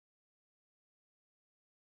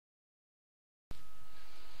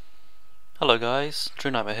Hello guys, True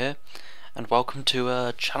Nightmare here, and welcome to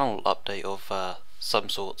a channel update of some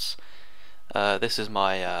sorts. This is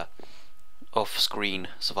my off-screen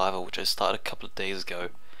survival, which I started a couple of days ago,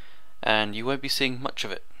 and you won't be seeing much of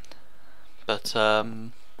it. But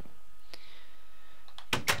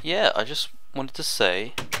yeah, I just wanted to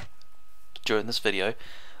say during this video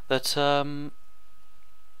that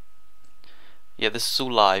yeah, this is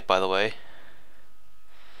all live, by the way.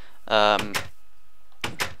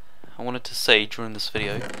 I wanted to say during this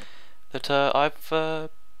video that that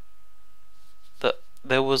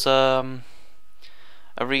there was a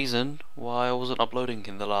reason why I wasn't uploading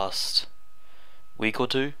in the last week or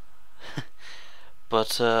two.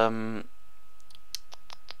 But what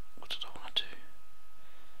did I want to do?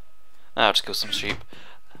 I'll just kill some sheep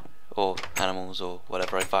or animals or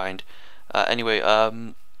whatever I find. Anyway,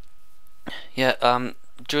 yeah,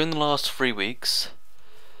 during the last 3 weeks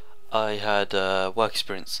I had work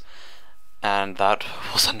experience, and that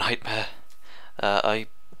was a nightmare. I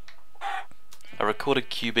recorded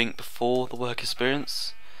cubing before the work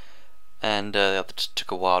experience, and it just took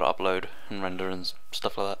a while to upload and render and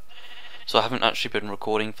stuff like that. So I haven't actually been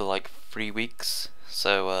recording for like 3 weeks.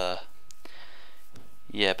 So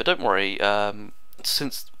yeah, but don't worry.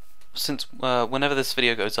 Since whenever this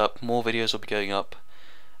video goes up, more videos will be going up,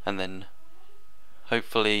 and then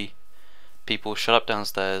hopefully people shut up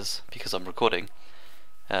downstairs because I'm recording.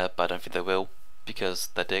 But I don't think they will, because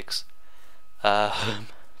they're dicks. And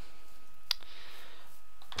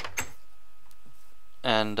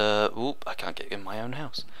oop, I can't get in my own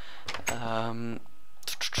house.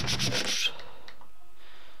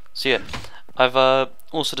 So yeah, I've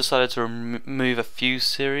also decided to remove a few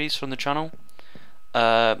series from the channel.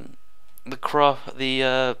 The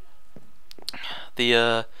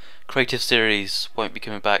creative series won't be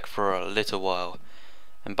coming back for a little while,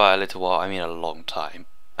 and by a little while I mean a long time.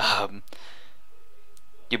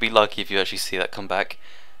 You'll be lucky if you actually see that come back,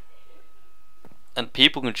 and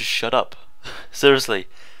people can just shut up. Seriously.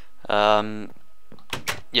 Yeah,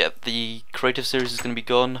 the creative series is going to be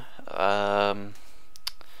gone. I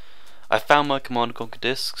found my Command & Conquer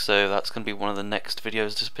disc, so that's going to be one of the next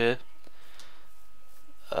videos to appear.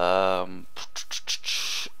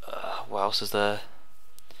 What else is there?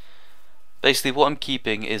 Basically, what I'm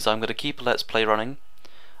keeping is I'm going to keep a Let's Play running.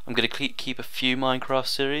 I'm going to keep a few Minecraft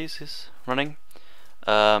series running.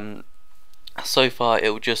 So far, it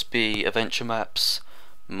will just be adventure maps,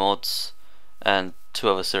 mods, and 2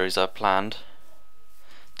 other series I've planned.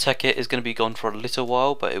 Tekkit is going to be gone for a little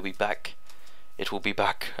while, but it'll be back. It will be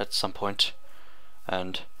back at some point,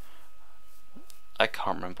 and I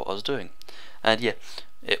can't remember what I was doing. And yeah,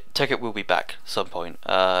 Tekkit will be back at some point.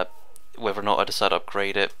 Whether or not I decide to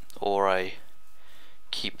upgrade it or I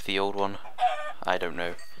keep the old one, I don't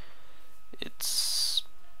know. It's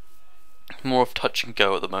more of touch and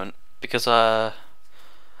go at the moment, because I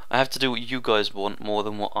have to do what you guys want more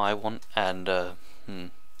than what I want, and you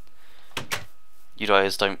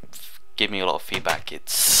guys don't give me a lot of feedback.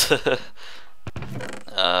 It's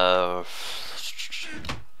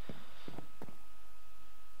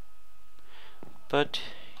but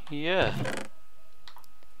yeah.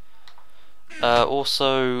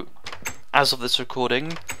 Also, as of this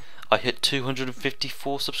recording, I hit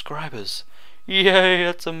 254 subscribers. Yay,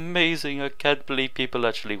 that's amazing. I can't believe people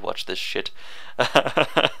actually watch this shit.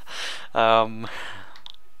 But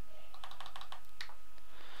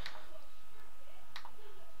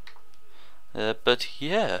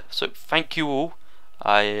yeah, so thank you all.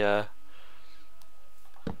 I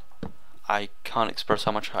can't express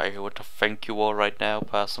how much I want to thank you all right now,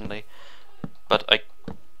 personally. But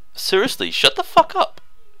seriously, shut the fuck up.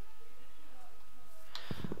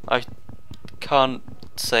 I can't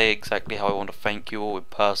say exactly how I want to thank you all in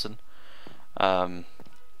person.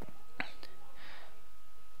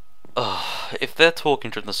 If they're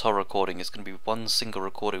talking during this whole recording, it's going to be one single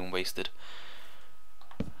recording wasted,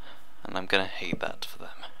 and I'm going to hate that for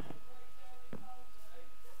them.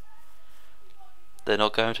 They're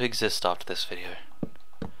not going to exist after this video.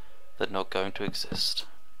 They're not going to exist.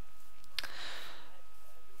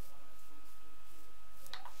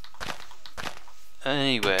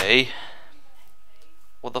 Anyway,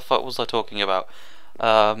 what the fuck was I talking about?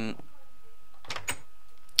 I'm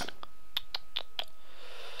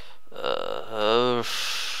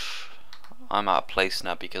out of place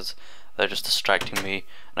now because they're just distracting me,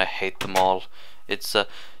 and I hate them all. It's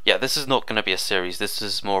yeah, this is not going to be a series. This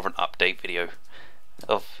is more of an update video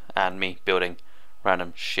of me building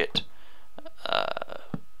random shit.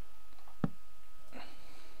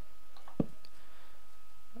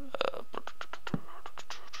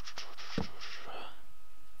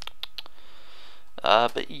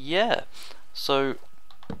 But yeah, so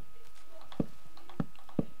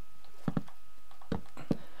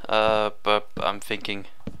but I'm thinking,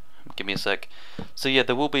 give me a sec. So yeah,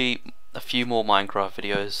 there will be a few more Minecraft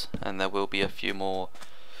videos, and there will be a few more.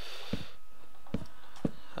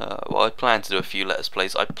 Well, I plan to do a few Let's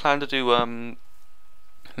Plays. I plan to do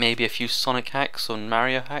maybe a few Sonic hacks or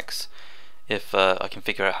Mario hacks, if I can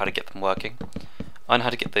figure out how to get them working. I know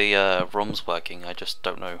how to get the ROMs working, I just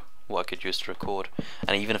don't know what I could use to record.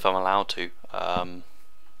 And even if I'm allowed to, I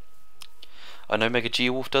know Mega G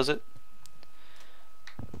Wolf does it.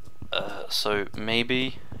 So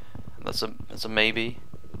maybe that's a maybe.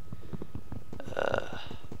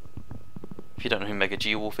 If you don't know who Mega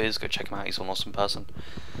G Wolf is, go check him out. He's an awesome person.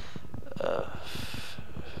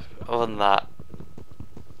 Other than that,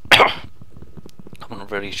 I'm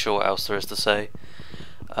not really sure what else there is to say.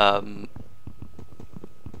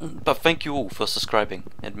 But thank you all for subscribing.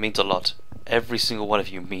 It means a lot. Every single one of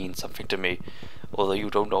you means something to me, although you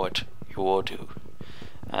don't know it. You all do.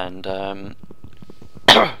 And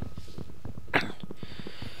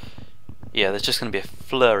yeah, there's just going to be a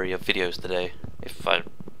flurry of videos today.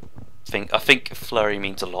 I think flurry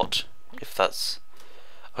means a lot. If that's,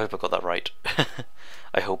 I hope I got that right.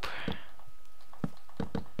 I hope.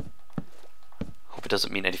 Hope it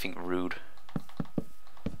doesn't mean anything rude.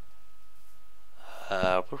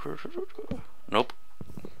 Nope.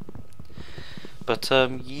 But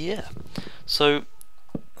yeah. So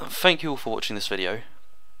thank you all for watching this video.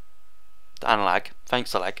 And lag.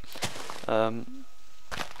 Thanks to lag.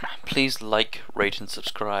 Please like, rate and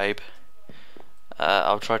subscribe.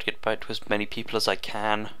 I'll try to get back to as many people as I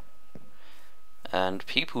can. And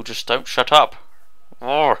people just don't shut up.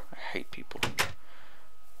 Oh, I hate people.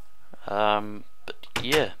 But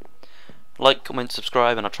yeah. Like, comment,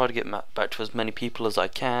 subscribe, and I'll try to get back to as many people as I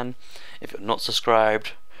can. If you're not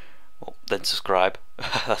subscribed, well, then subscribe.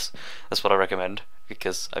 that's what I recommend,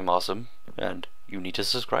 because I'm awesome, and you need to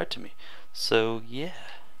subscribe to me. So yeah,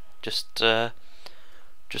 just to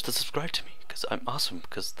subscribe to me, because I'm awesome.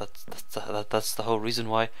 Because that's the whole reason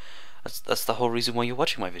why. That's the whole reason why you're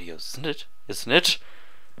watching my videos, isn't it? Isn't it?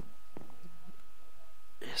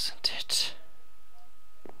 Isn't it?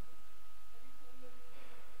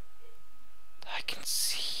 I can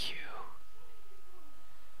see you.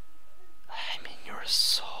 I'm in your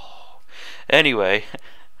soul. Anyway,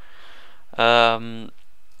 yeah,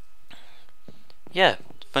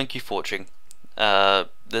 thank you for watching.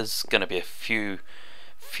 There's gonna be a few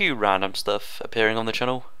random stuff appearing on the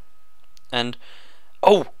channel, and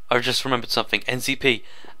oh, I just remembered something. NCP.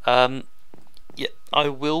 Yeah, I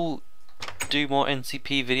will do more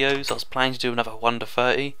NCP videos. I was planning to do another 1 to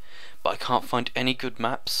 30, but I can't find any good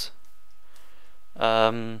maps.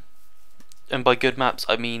 And by good maps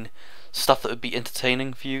I mean stuff that would be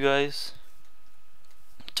entertaining for you guys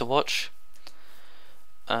to watch,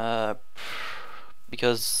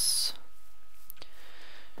 because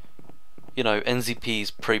you know, NZP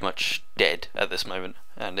is pretty much dead at this moment,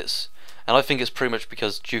 and I think it's pretty much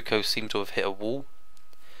because Juco seemed to have hit a wall,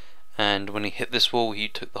 and when he hit this wall he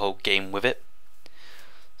took the whole game with it.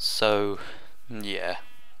 So yeah.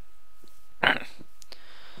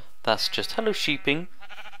 That's just hello sheeping.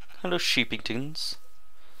 Hello sheepingtons.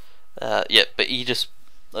 Yeah, but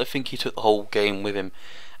I think he took the whole game with him,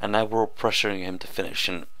 and now we're all pressuring him to finish,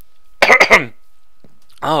 and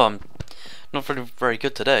oh, I'm not feeling very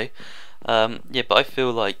good today. Yeah, but I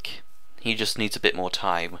feel like he just needs a bit more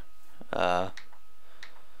time. I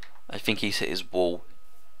think he's hit his wall,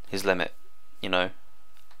 his limit, you know.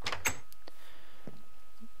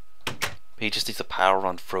 He just needs to power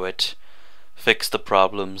run through it, fix the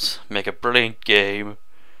problems, make a brilliant game,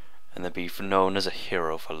 and then be known as a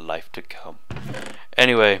hero for life to come.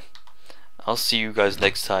 Anyway, I'll see you guys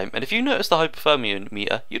next time, and if you notice the hypothermia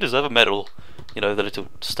meter, you deserve a medal. You know, the little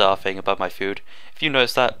star thing above my food. If you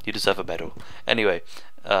notice that, you deserve a medal. Anyway,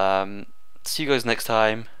 see you guys next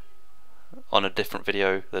time on a different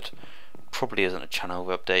video that probably isn't a channel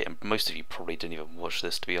update, and most of you probably didn't even watch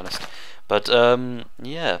this, to be honest. But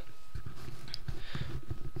yeah,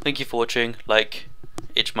 thank you for watching. Like,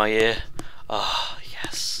 itch my ear. Ah,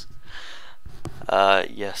 yes.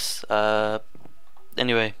 Yes.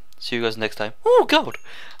 Anyway, see you guys next time. Oh god.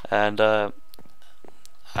 And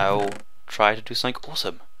I'll try to do something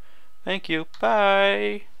awesome. Thank you.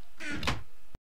 Bye.